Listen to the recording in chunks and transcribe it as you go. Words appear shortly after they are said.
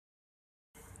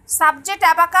Subject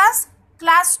Abacus,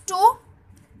 Class 2,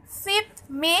 5th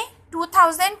May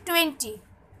 2020.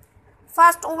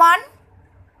 First one,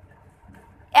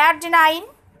 add 9,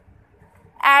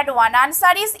 add 1.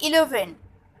 Answer is 11.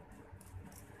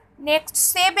 Next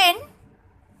 7,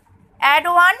 add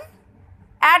 1,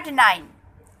 add 9.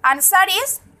 Answer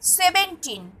is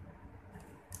 17.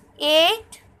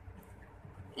 8,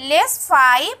 less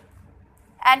 5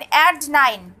 and add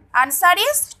 9. Answer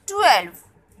is 12.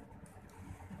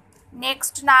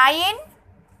 Next 9,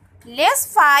 less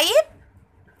 5,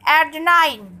 add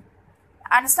 9.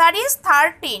 Answer is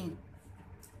 13.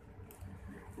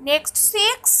 Next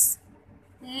 6,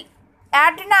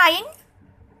 add 9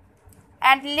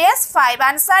 and less 5.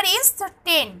 Answer is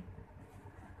 10.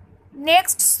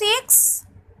 Next 6,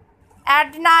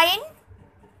 add 9,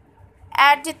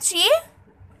 add 3,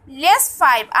 less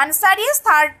 5. Answer is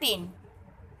 13.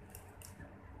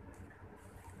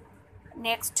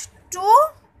 Next 2,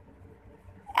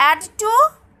 add 2,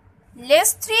 less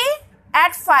 3,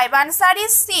 add 5. Answer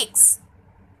is 6.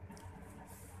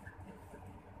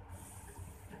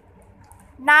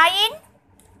 9,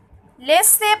 less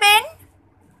 7,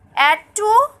 add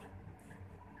 2,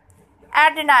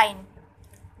 add 9.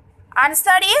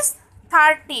 Answer is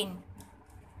 13.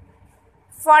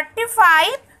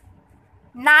 45,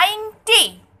 90.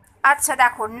 আচ্ছা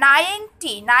দেখো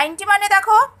 90 মানে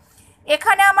দেখো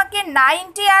এখানে আমাকে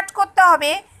 90 add করতে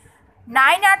হবে।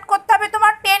 9 add করতে হবে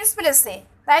তোমার টেন্স প্লেসে,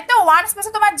 তাই তো? ওয়ান্স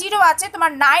প্লেসে তোমার 0 আছে,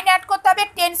 তোমার 9 অ্যাড করতে হবে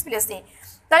টেন্স প্লেসে।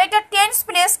 তাহলে এটা টেন্স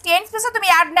প্লেসে তুমি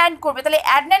অ্যাড 9 করবে। তাহলে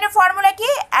অ্যাড 9 এর ফর্মুলা কি?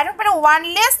 অ্যাড মানে 1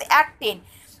 লেস অ্যাড 10।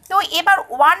 তো এবার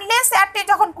 1 লেস অ্যাড 10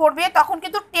 যখন করবে তখন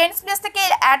কিন্তু টেন্স প্লেস থেকে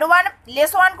অ্যাড 1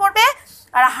 লেস 1 করবে,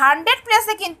 আর 100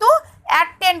 প্লেসে কিন্তু অ্যাড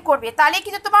 10 করবে। তাহলে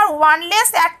কিন্তু তোমার 1 লেস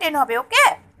অ্যাড 10 হবে। ওকে,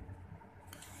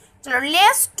 চলো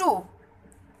লেস 2।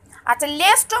 আচ্ছা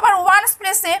লেস 2 আবার 1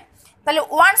 প্লেসে, তাহলে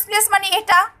 1 প্লেস মানে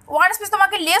এটা 1 প্লেস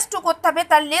তোমাকে লেস 2 করতে হবে।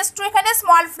 তাহলে লেস 2 এখানে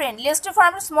small friend, less 2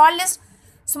 form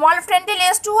small ফ্রেন্ডে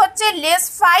less 2 হচ্ছে লেস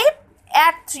 5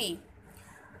 অ্যাড 3।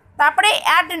 তারপরে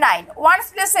অ্যাড 9 1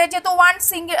 প্লেসে, যেহেতু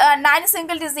 9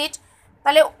 সিঙ্গেল ডিজিট,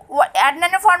 তাহলে অ্যাড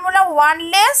 9 এর ফর্মুলা 1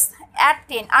 লেস অ্যাড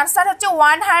 10। আনসার হচ্ছে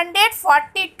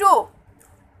 142।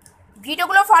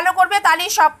 ভিডিওগুলো ফলো করবে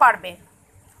তাহলেই সব পারবে।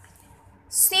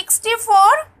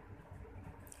 64,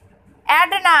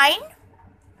 add 9,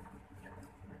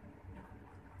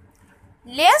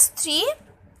 less 3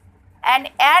 and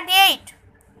add 8.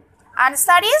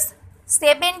 Answer is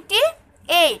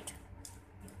 78.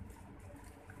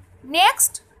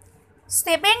 Next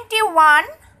 71,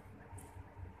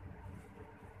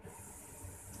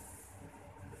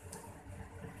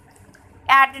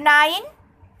 add 9,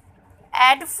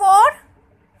 add 4,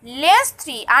 less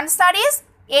 3. Answer is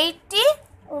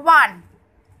 81.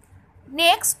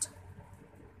 Next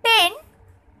 10,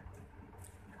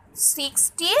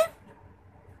 60,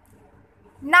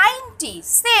 90.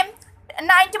 Same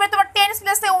 90 মানে তোমার 10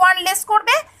 প্লেসে 1 লেস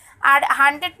করবে আর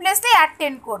 100 প্লেসে অ্যাড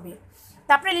 10 করবে।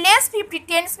 তারপরে লেস 50,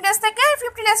 10 প্লেস থেকে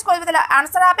 50 লেস করবে। তাহলে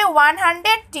আনসার হবে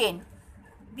 110।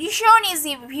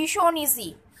 ভীষণ ইজি।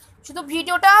 শুধু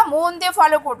ভিডিওটা মন দিয়ে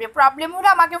ফলো করবে, প্রবলেম হলে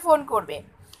আমাকে ফোন করবে।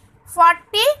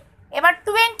 40, এবার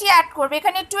 20 অ্যাড করবে।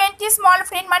 এখানে 20 স্মল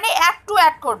ফ্রেন্ড মানে অ্যাড 2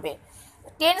 অ্যাড করবে।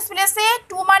 10 প্লেসে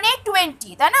 2 মানে 20,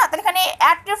 তাই না? তাহলে এখানে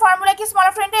অ্যাডের ফর্মুলা কি? স্মল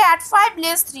ফ্রেন্ডে অ্যাড 5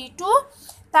 লেস 3 2,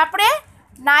 তারপরে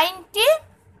 90,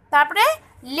 তারপরে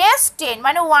লেস 10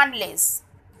 মানে 1 লেস।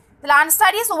 তাহলে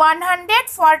আনসার ইজ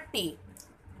 140।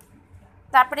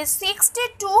 তারপরে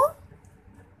 62,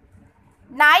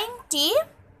 90,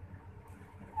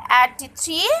 add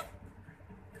 3,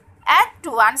 add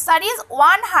 2. Answer is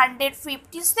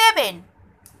 157.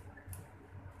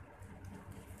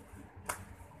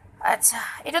 আচ্ছা,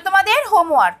 এটা তোমাদের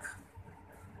হোমওয়ার্ক।